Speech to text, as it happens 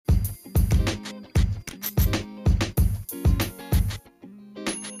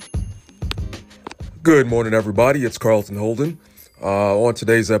Good morning, everybody. It's Carlton Holden. On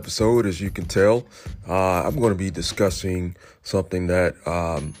today's episode, as you can tell, I'm going to be discussing something that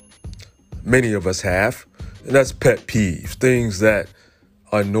many of us have, and that's pet peeves, things that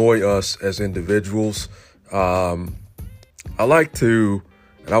annoy us as individuals. I like to,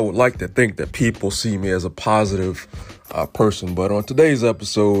 and I would like to think that people see me as a positive person, but on today's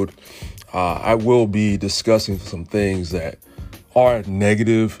episode, I will be discussing some things that are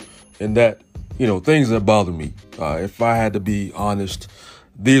negative and that things that bother me. If I had to be honest,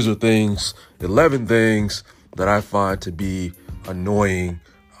 these are 11 things that I find to be annoying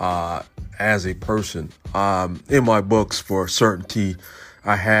as a person. In my books, for certainty,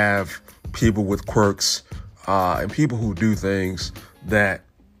 I have people with quirks and people who do things that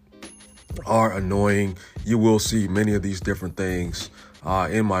are annoying. You will see many of these different things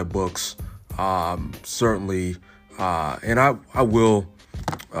in my books, certainly, and I will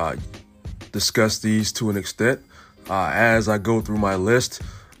discuss these to an extent as I go through my list.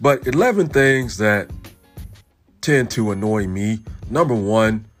 But 11 things that tend to annoy me. Number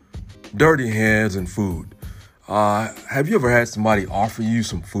one, dirty hands and food. Have you ever had somebody offer you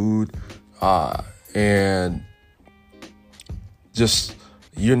some food and just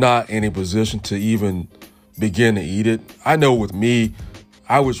you're not in a position to even begin to eat it? I know with me,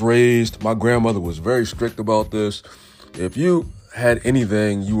 I was raised, my grandmother was very strict about this. If you had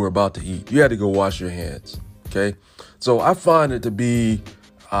anything you were about to eat, you had to go wash your hands. Okay. So I find it to be,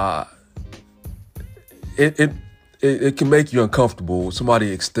 it can make you uncomfortable when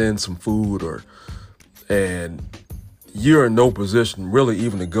somebody extends some food and you're in no position really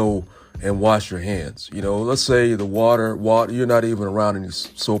even to go and wash your hands. Let's say the water, you're not even around any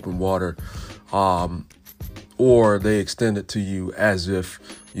soap and water, or they extend it to you as if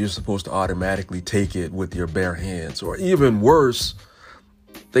you're supposed to automatically take it with your bare hands, or even worse,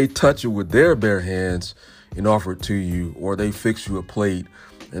 they touch it with their bare hands and offer it to you, or they fix you a plate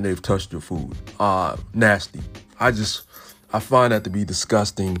and they've touched your food. Nasty. I find that to be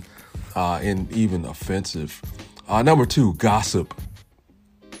disgusting and even offensive. Number two, gossip.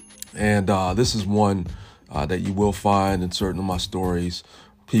 And this is one that you will find in certain of my stories.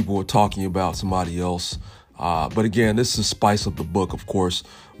 People are talking about somebody else. But again, this is spice of the book, of course.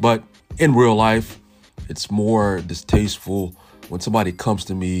 But in real life, it's more distasteful when somebody comes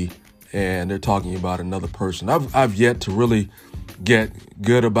to me and they're talking about another person. I've yet to really get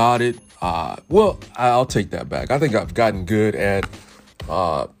good about it. Well, I'll take that back. I think I've gotten good at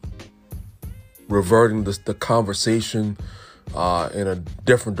reverting the conversation in a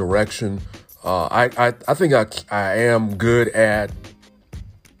different direction. I think I am good at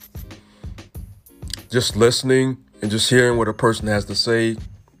just listening and just hearing what a person has to say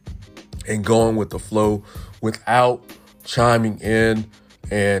and going with the flow without chiming in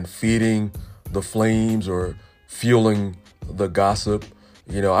and feeding the flames or fueling the gossip.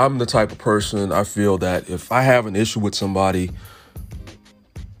 I'm the type of person, I feel that if I have an issue with somebody,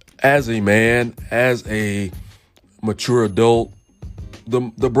 as a man, as a mature adult,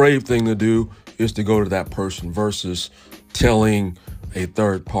 the brave thing to do is to go to that person versus telling a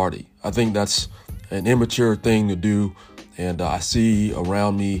third party. I think that's an immature thing to do, and I see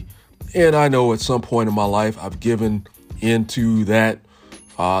around me, and I know at some point in my life I've given into that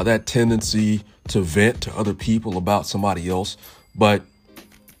tendency to vent to other people about somebody else. But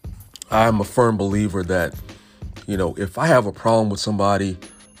I'm a firm believer that if I have a problem with somebody,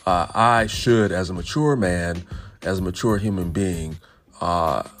 I should, as a mature man, as a mature human being,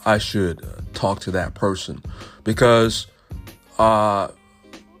 I should talk to that person, because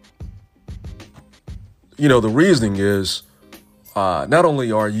the reasoning is not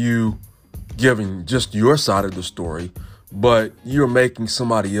only are you giving just your side of the story, but you're making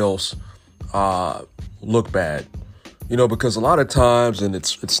somebody else look bad. Because a lot of times, and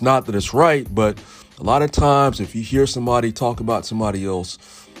it's not that it's right, but a lot of times if you hear somebody talk about somebody else,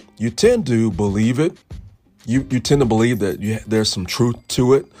 you tend to believe it. You tend to believe that there's some truth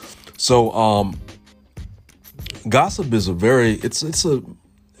to it. So gossip is it's a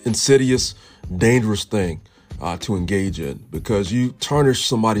insidious, dangerous thing to engage in, because you tarnish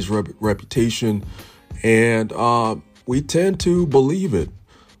somebody's reputation, and we tend to believe it.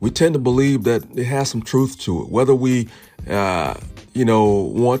 We tend to believe that it has some truth to it, whether we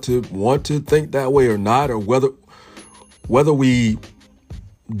want to think that way or not, or whether we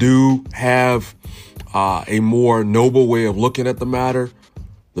do have a more noble way of looking at the matter.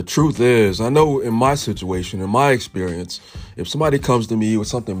 The truth is, I know in my situation, in my experience, if somebody comes to me with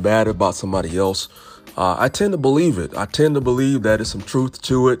something bad about somebody else, I tend to believe it. I tend to believe that there's some truth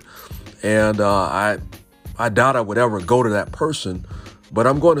to it. And I doubt I would ever go to that person but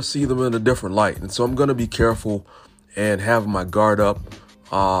I'm going to see them in a different light. And so I'm going to be careful and have my guard up,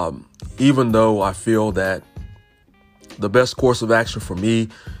 even though I feel that the best course of action for me,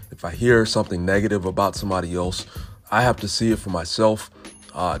 if I hear something negative about somebody else, I have to see it for myself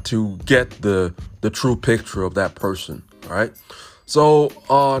to get the true picture of that person. All right. So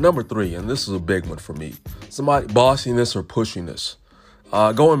number 3, and this is a big one for me, somebody bossiness or pushiness.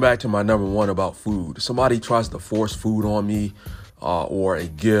 Going back to my number 1 about food, somebody tries to force food on me or a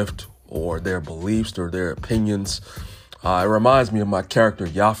gift or their beliefs or their opinions. It reminds me of my character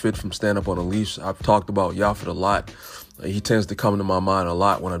Yaphet from Stand Up on a Leash. I've talked about Yaphet a lot. He tends to come to my mind a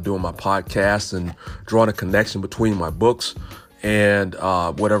lot when I'm doing my podcast and drawing a connection between my books and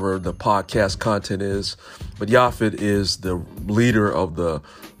whatever the podcast content is. But Yaphet is the leader of the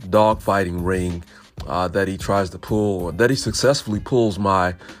dogfighting ring that he tries to pull, that he successfully pulls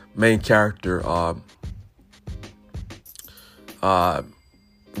my main character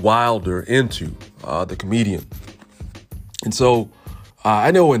Wilder into, the comedian. And so I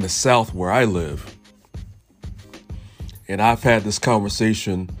know in the South where I live, and I've had this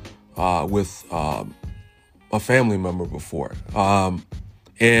conversation with a family member before,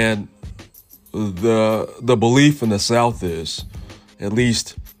 and the belief in the South is, at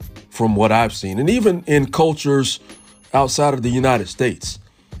least from what I've seen, and even in cultures outside of the United States,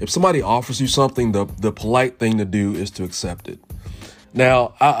 if somebody offers you something, the polite thing to do is to accept it.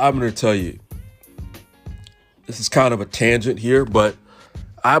 Now, I'm going to tell you, this is kind of a tangent here, but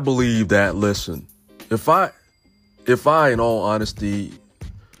I believe that, listen, if I, in all honesty,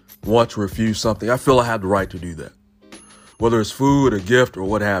 want to refuse something, I feel I have the right to do that. Whether it's food, a gift, or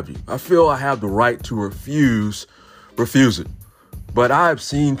what have you, I feel I have the right to refuse it. But I've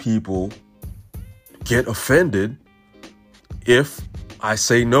seen people get offended if I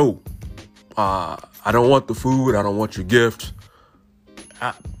say no. I don't want the food. I don't want your gift.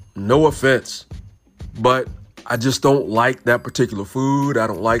 No offense, but I just don't like that particular food. I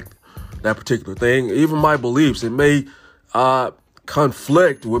don't like that particular thing. Even my beliefs, it may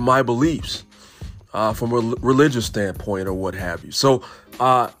conflict with my beliefs from a religious standpoint or what have you. So,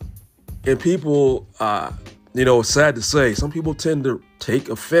 and people, it's sad to say, some people tend to take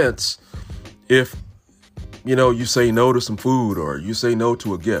offense if, you say no to some food or you say no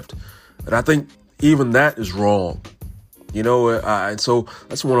to a gift. And I think even that is wrong. And so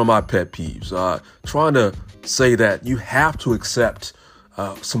that's one of my pet peeves, trying to say that you have to accept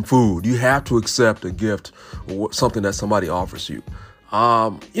some food. You have to accept a gift or something that somebody offers you.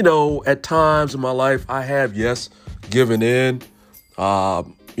 At times in my life, I have, yes, given in,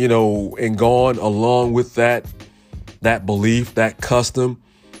 and gone along with that belief, that custom,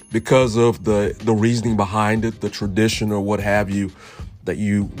 because of the reasoning behind it, the tradition or what have you, that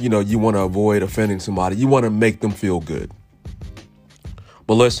you want to avoid offending somebody. You want to make them feel good.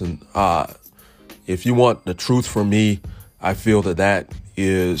 But listen, if you want the truth from me, I feel that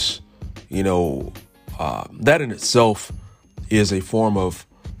is, that in itself is a form of,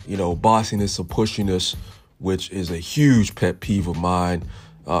 bossiness or pushiness, which is a huge pet peeve of mine.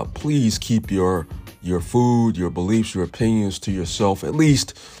 Please keep your food, your beliefs, your opinions to yourself. At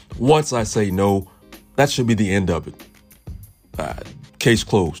least once I say no, that should be the end of it. Case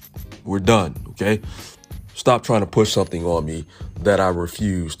closed. We're done. Okay. Stop trying to push something on me that I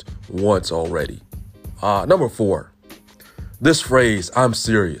refused once already. Number 4, this phrase, I'm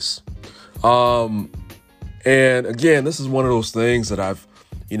serious. And again, this is one of those things that I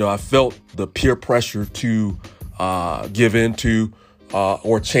felt the peer pressure to give into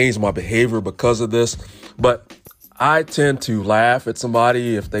or change my behavior because of this. But I tend to laugh at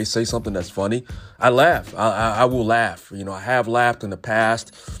somebody if they say something that's funny. I laugh. I will laugh. I have laughed in the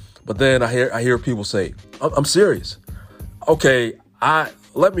past, but then I hear people say, I'm serious. Okay,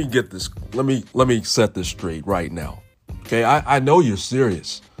 let me get this. Let me set this straight right now. Okay, I know you're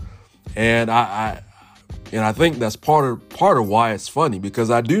serious, and I think that's part of why it's funny,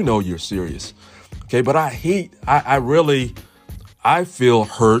 because I do know you're serious. Okay, but I feel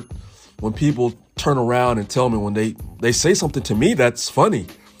hurt when people turn around and tell me when they say something to me that's funny,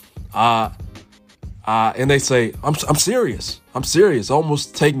 and they say I'm serious. I'm serious,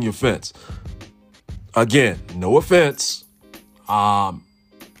 almost taking offense. Again, no offense. I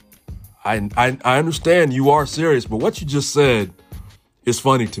understand you are serious, but what you just said is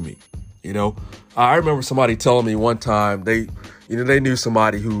funny to me. I remember somebody telling me one time they knew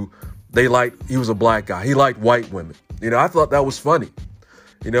somebody who he was a black guy. He liked white women. I thought that was funny.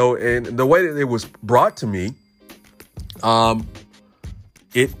 And the way that it was brought to me,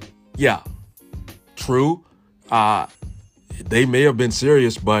 true. They may have been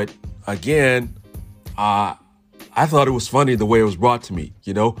serious, but again, I thought it was funny the way it was brought to me,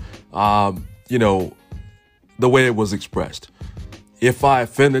 the way it was expressed. If I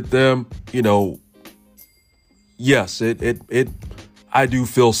offended them, yes, I do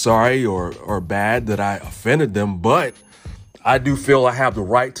feel sorry or bad that I offended them, but I do feel I have the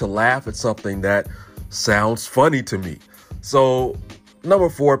right to laugh at something that sounds funny to me. So, number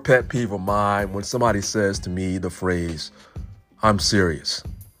 4 pet peeve of mine, when somebody says to me the phrase, "I'm serious."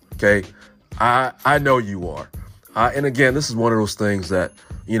 Okay. I know you are. And again, this is one of those things that,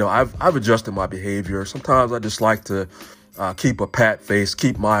 I've adjusted my behavior. Sometimes I just like to keep a pat face,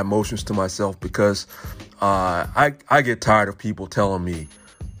 keep my emotions to myself, because I get tired of people telling me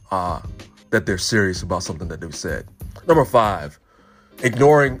that they're serious about something that they've said. Number 5,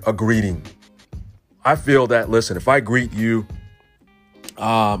 ignoring a greeting. I feel that, listen, if I greet you,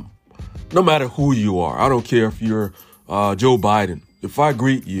 no matter who you are, I don't care if you're Joe Biden. If I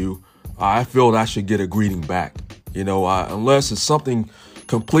greet you, I feel that I should get a greeting back. Unless it's something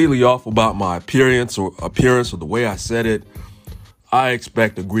completely off about my appearance or the way I said it, I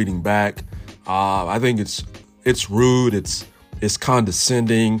expect a greeting back. I think it's rude. It's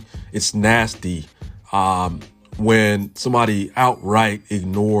condescending. It's nasty when somebody outright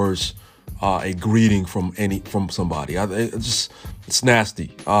ignores a greeting from somebody. It's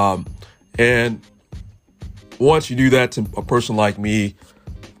nasty. And once you do that to a person like me,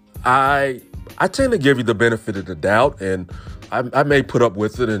 I tend to give you the benefit of the doubt, and I may put up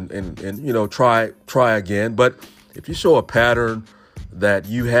with it and try again. But if you show a pattern that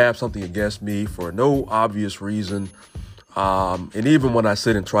you have something against me for no obvious reason, and even when I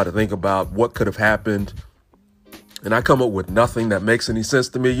sit and try to think about what could have happened, and I come up with nothing that makes any sense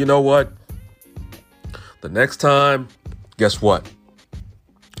to me, you know what? The next time, guess what?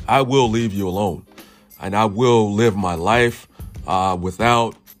 I will leave you alone, and I will live my life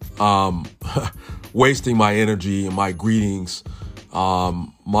without wasting my energy and my greetings,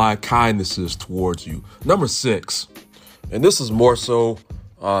 my kindnesses towards you. Number 6, and this is more so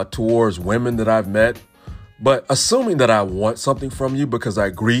towards women that I've met, but assuming that I want something from you because I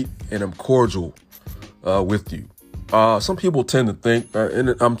greet and am cordial with you. Some people tend to think,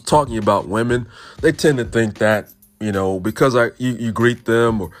 and I'm talking about women, they tend to think that, because you greet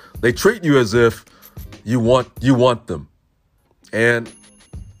them, or they treat you as if you want them. And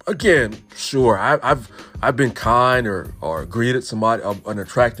again, sure, I've been kind or greeted somebody, an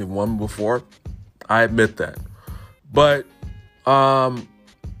attractive woman before. I admit that. But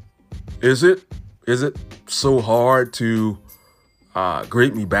is it so hard to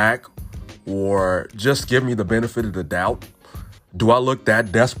greet me back or just give me the benefit of the doubt? Do I look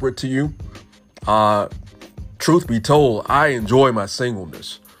that desperate to you? Truth be told, I enjoy my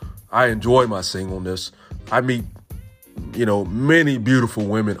singleness. I meet many beautiful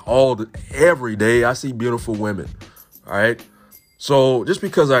women every day. I see beautiful women. All right. So just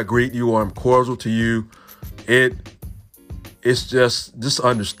because I greet you or I'm cordial to you, it's just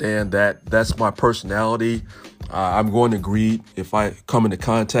understand that that's my personality. I'm going to greet. If I come into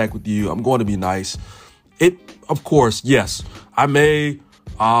contact with you, I'm going to be nice. Of course, yes, I may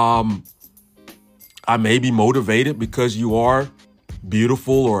be motivated because you are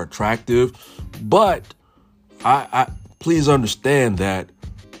beautiful or attractive, but I please understand that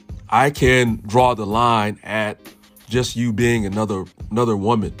I can draw the line at just you being another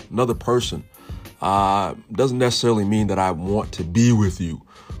woman, another person. Doesn't necessarily mean that I want to be with you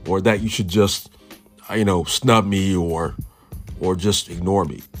or that you should just, snub me or just ignore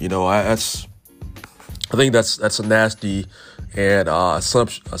me. I think that's a nasty and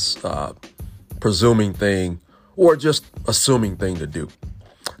presuming thing or just assuming thing to do.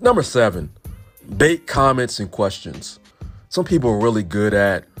 Number 7, bait comments and questions. Some people are really good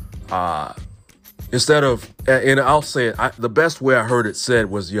at, instead of, and I'll say it, the best way I heard it said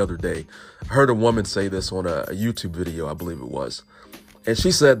was the other day. I heard a woman say this on a YouTube video, I believe it was. And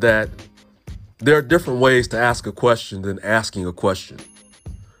she said that there are different ways to ask a question than asking a question.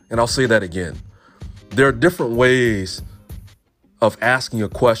 And I'll say that again. There are different ways of asking a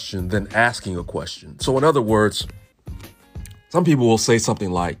question than asking a question. So in other words, some people will say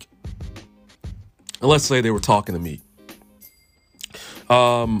something like, and let's say they were talking to me.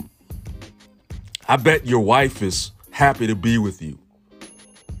 I bet your wife is happy to be with you.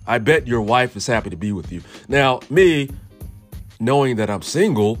 I bet your wife is happy to be with you. Now, me, knowing that I'm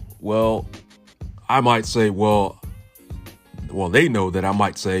single, well, I might say, well, they know that I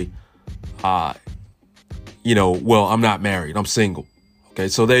might say, well, I'm not married. I'm single. Okay,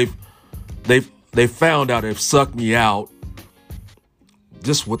 so they've found out, they've sucked me out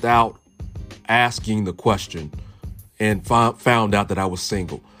just without asking the question and found out that I was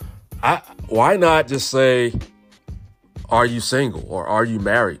single. Why not just say, are you single or are you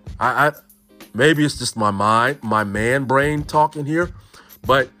married? I maybe it's just my man brain talking here,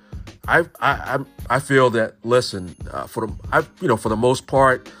 but I feel that, listen, for the most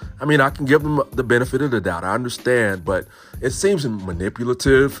part, I mean, I can give them the benefit of the doubt. I understand, but it seems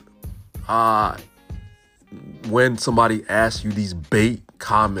manipulative when somebody asks you these bait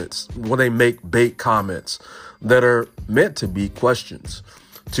comments, when they make bait comments that are meant to be questions,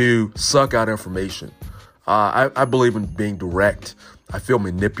 to suck out information. I believe in being direct. I feel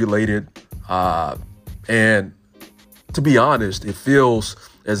manipulated. And to be honest, it feels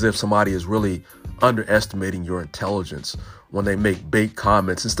as if somebody is really underestimating your intelligence when they make bait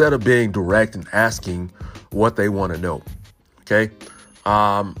comments instead of being direct and asking what they want to know. Okay.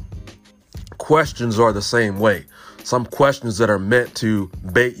 Questions are the same way. Some questions that are meant to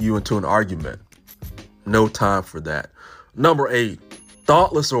bait you into an argument. No time for that. Number 8,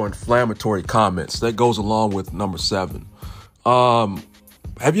 thoughtless or inflammatory comments. That goes along with number 7.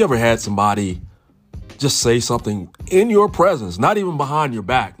 Have you ever had somebody just say something in your presence, not even behind your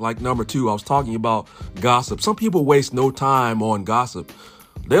back? Like number 2, I was talking about gossip. Some people waste no time on gossip.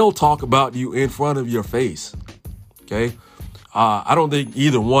 They'll talk about you in front of your face. Okay. I don't think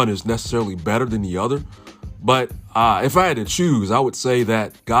either one is necessarily better than the other. But if I had to choose, I would say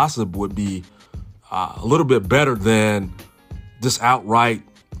that gossip would be a little bit better than just outright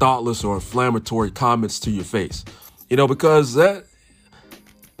thoughtless or inflammatory comments to your face. Because that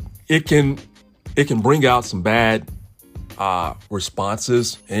it can bring out some bad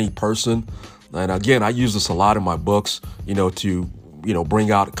responses, any person. And again, I use this a lot in my books, to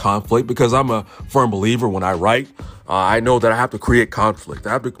bring out conflict, because I'm a firm believer when I write. I know that I have to create conflict.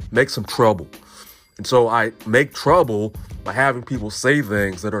 I have to make some trouble. And so I make trouble by having people say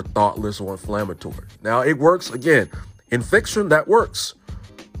things that are thoughtless or inflammatory. Now, it works, again, in fiction, that works.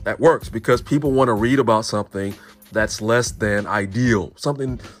 That works because people want to read about something that's less than ideal.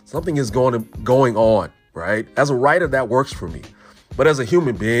 Something is going on, right? As a writer, that works for me. But as a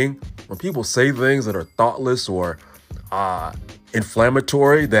human being, when people say things that are thoughtless or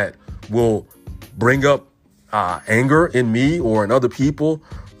inflammatory that will bring up anger in me or in other people,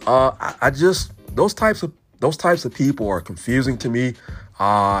 those types of people are confusing to me.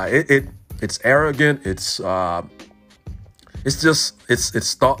 It's arrogant. It's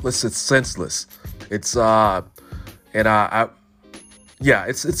thoughtless. It's senseless. It's a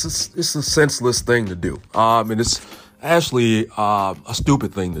senseless thing to do. And it's actually a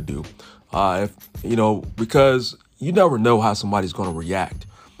stupid thing to do. Because you never know how somebody's going to react.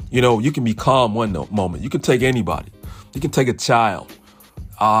 You can be calm one moment. You can take anybody. You can take a child.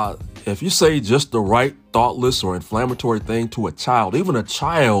 If you say just the right thoughtless or inflammatory thing to a child, even a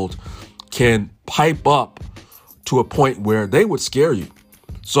child can pipe up to a point where they would scare you.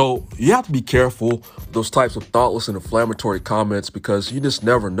 So you have to be careful with those types of thoughtless and inflammatory comments, because you just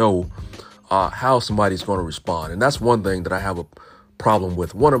never know how somebody's going to respond. And that's one thing that I have a problem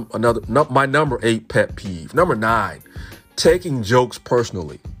with. My number 8 pet peeve. Number 9, taking jokes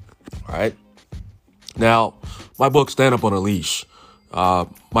personally. All right. Now, my book, Stand Up on a Leash,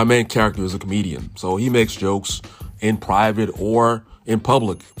 my main character is a comedian. So he makes jokes in private or in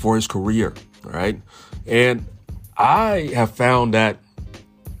public for his career. All right. And I have found that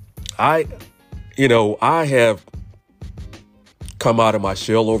I have come out of my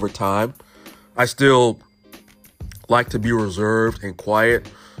shell over time. I still like to be reserved and quiet,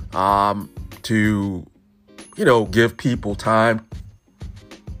 to, give people time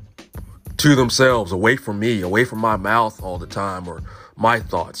to themselves, away from me, away from my mouth all the time or my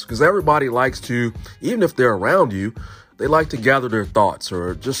thoughts. Because everybody likes to, even if they're around you, they like to gather their thoughts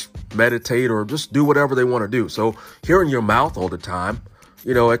or just meditate or just do whatever they want to do. So hearing your mouth all the time,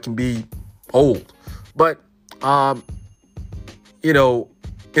 it can be old. But, and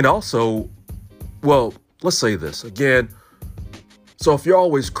also, well, let's say this again. So if you're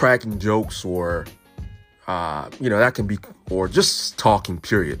always cracking jokes or, that can be, or just talking,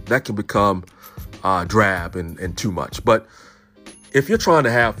 period, that can become drab and too much. But if you're trying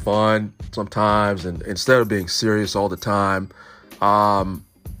to have fun sometimes, and instead of being serious all the time,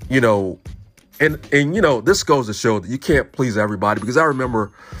 this goes to show that you can't please everybody, because I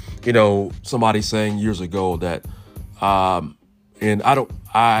remember, somebody saying years ago that, and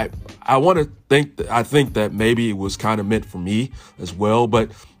I think that maybe it was kind of meant for me as well,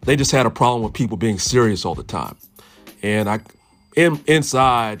 but they just had a problem with people being serious all the time. And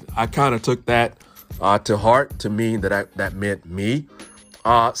inside, I kind of took that to heart, to mean that meant me.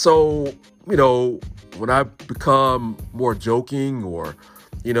 So, when I become more joking or,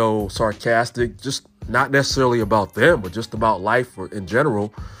 sarcastic, just not necessarily about them, but just about life or in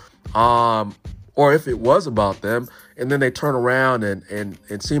general, or if it was about them, and then they turn around and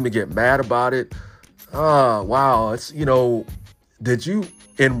seem to get mad about it. Wow. It's, did you,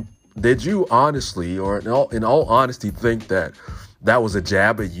 did you honestly, or in all honesty, think that that was a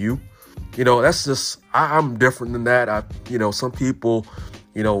jab at you? That's just, I'm different than that. Some people,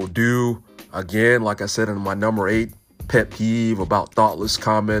 do, again, like I said in my number 8 pet peeve about thoughtless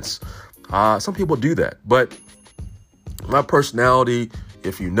comments. Some people do that, but my personality,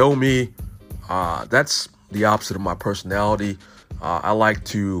 if you know me, that's the opposite of my personality. I like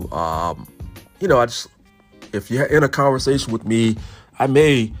to, if you're in a conversation with me, I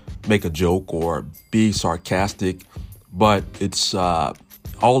may make a joke or be sarcastic, but it's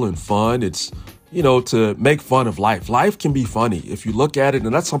all in fun. It's, to make fun of life. Life can be funny if you look at it.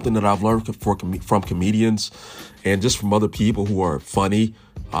 And that's something that I've learned from comedians and just from other people who are funny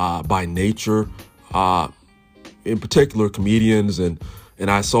by nature, in particular comedians. And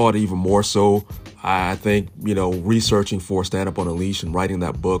I saw it even more so, I think, researching for Stand Up on a Leash and writing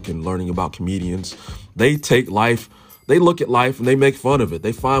that book and learning about comedians. They take life, they look at life and they make fun of it.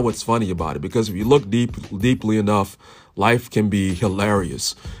 They find what's funny about it, because if you look deeply enough, life can be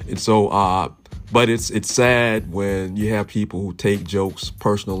hilarious. And so, but it's sad when you have people who take jokes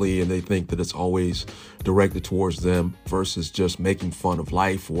personally and they think that it's always directed towards them versus just making fun of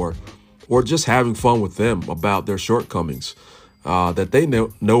life or just having fun with them about their shortcomings that they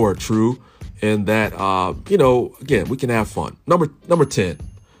know are true, and that, again, we can have fun. Number 10,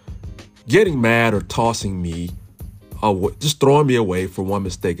 getting mad or tossing me, just throwing me away for one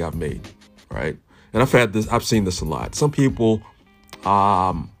mistake I've made, right? And I've seen this a lot. Some people,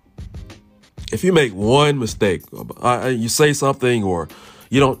 if you make one mistake, you say something or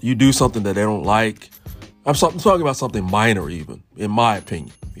you do something that they don't like. I'm talking about something minor, even in my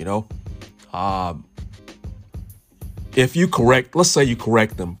opinion. If you let's say you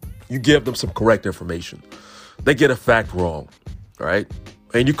correct them, you give them some correct information. They get a fact wrong, right?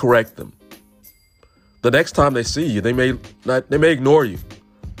 And you correct them. The next time they see you, they may ignore you,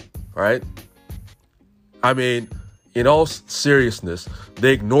 right? I mean, in all seriousness,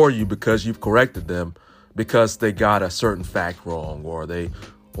 they ignore you because you've corrected them because they got a certain fact wrong, or they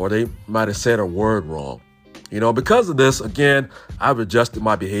might have said a word wrong. Because of this, again, I've adjusted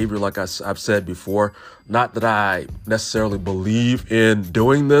my behavior, like I've said before. Not that I necessarily believe in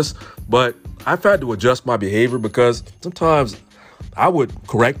doing this, but I've had to adjust my behavior because sometimes I would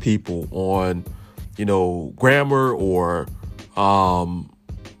correct people on, grammar or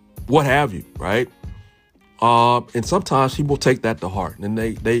what have you, right? And sometimes people take that to heart and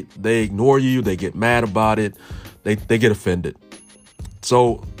they ignore you. They get mad about it. They get offended.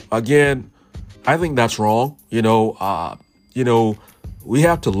 So again, I think that's wrong. We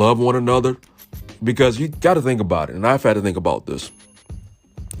have to love one another, because you got to think about it. And I've had to think about this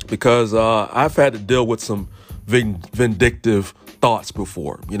because I've had to deal with some vindictive thoughts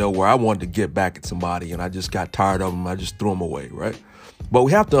before, where I wanted to get back at somebody and I just got tired of them. I just threw them away. Right. But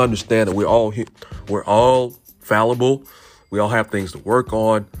we have to understand that we're all fallible. We all have things to work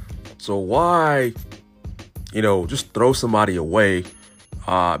on. So why, just throw somebody away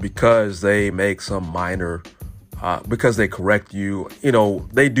because they make some minor, because they correct you,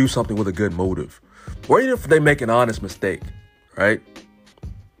 they do something with a good motive, or even if they make an honest mistake, right?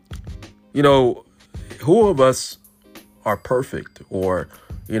 Who of us are perfect, or,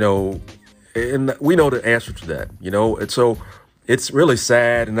 and we know the answer to that, and so it's really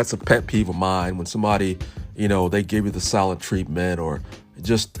sad. And that's a pet peeve of mine when somebody, they give you the silent treatment or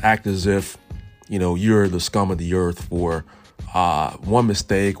just act as if, you're the scum of the earth for one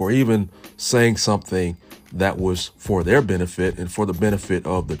mistake, or even saying something that was for their benefit and for the benefit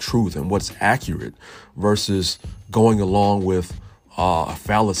of the truth and what's accurate, versus going along with a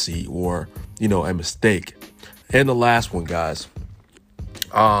fallacy or, a mistake. And the last one, guys,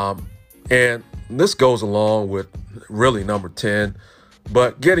 and this goes along with really number 10,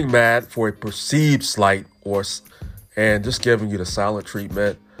 but getting mad for a perceived slight and just giving you the silent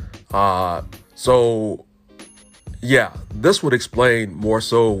treatment. So yeah, this would explain more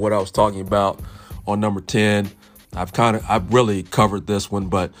so what I was talking about on number 10. I've really covered this one,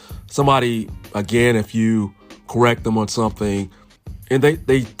 but somebody, again, if you correct them on something and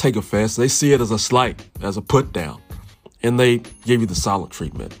they take offense, they see it as a slight, as a put down, and they give you the silent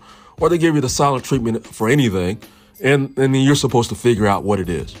treatment, or they give you the silent treatment for anything. And then you're supposed to figure out what it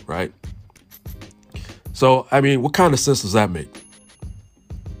is, right? So, I mean, what kind of sense does that make?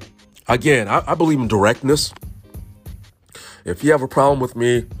 Again, I believe in directness. If you have a problem with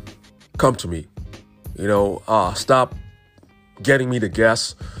me, come to me. Stop getting me to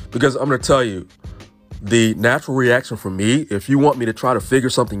guess, because I'm going to tell you, the natural reaction for me, if you want me to try to figure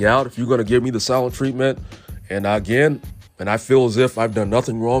something out, if you're going to give me the silent treatment, and I feel as if I've done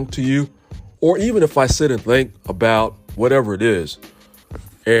nothing wrong to you, or even if I sit and think about whatever it is,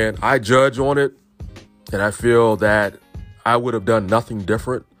 and I judge on it, and I feel that I would have done nothing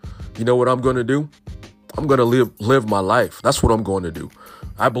different, you know what I'm going to do? I'm going to live my life. That's what I'm going to do.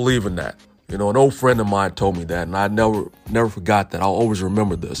 I believe in that. An old friend of mine told me that, and I never forgot that. I'll always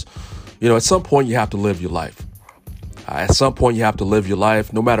remember this. At some point you have to live your life. At some point you have to live your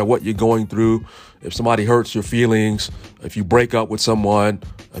life, no matter what you're going through. If somebody hurts your feelings, if you break up with someone,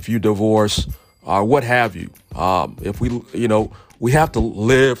 if you divorce, what have you. If we have to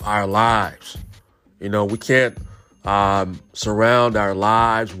live our lives. We can't surround our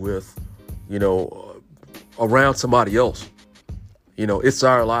lives with, around somebody else. It's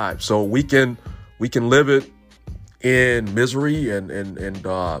our lives. So we can live it in misery and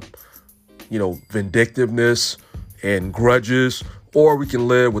vindictiveness and grudges, or we can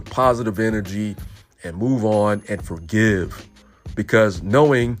live with positive energy and move on and forgive, because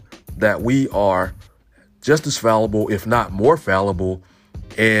knowing that we are just as fallible, if not more fallible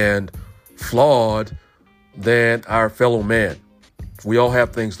and flawed than our fellow man. We all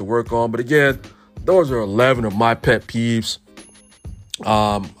have things to work on. But again, those are 11 of my pet peeves.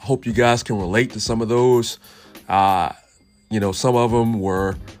 Hope you guys can relate to some of those. Some of them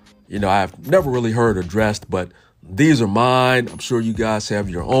were, I've never really heard addressed, but these are mine. I'm sure you guys have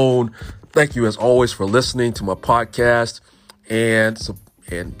your own. Thank you as always for listening to my podcast and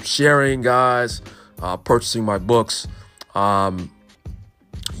sharing, guys, purchasing my books.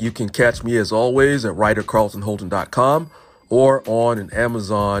 You can catch me as always at writercarltonholden.com or on an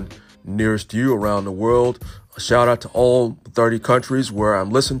Amazon nearest you around the world. A shout out to all 30 countries where I'm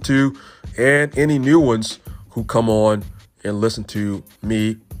listened to, and any new ones who come on and listen to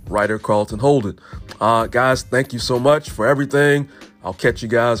me, writer Carlton Holden. Guys, thank you so much for everything. I'll catch you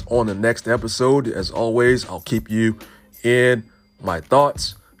guys on the next episode. As always, I'll keep you in my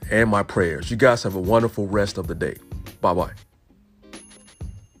thoughts and my prayers. You guys have a wonderful rest of the day. Bye-bye.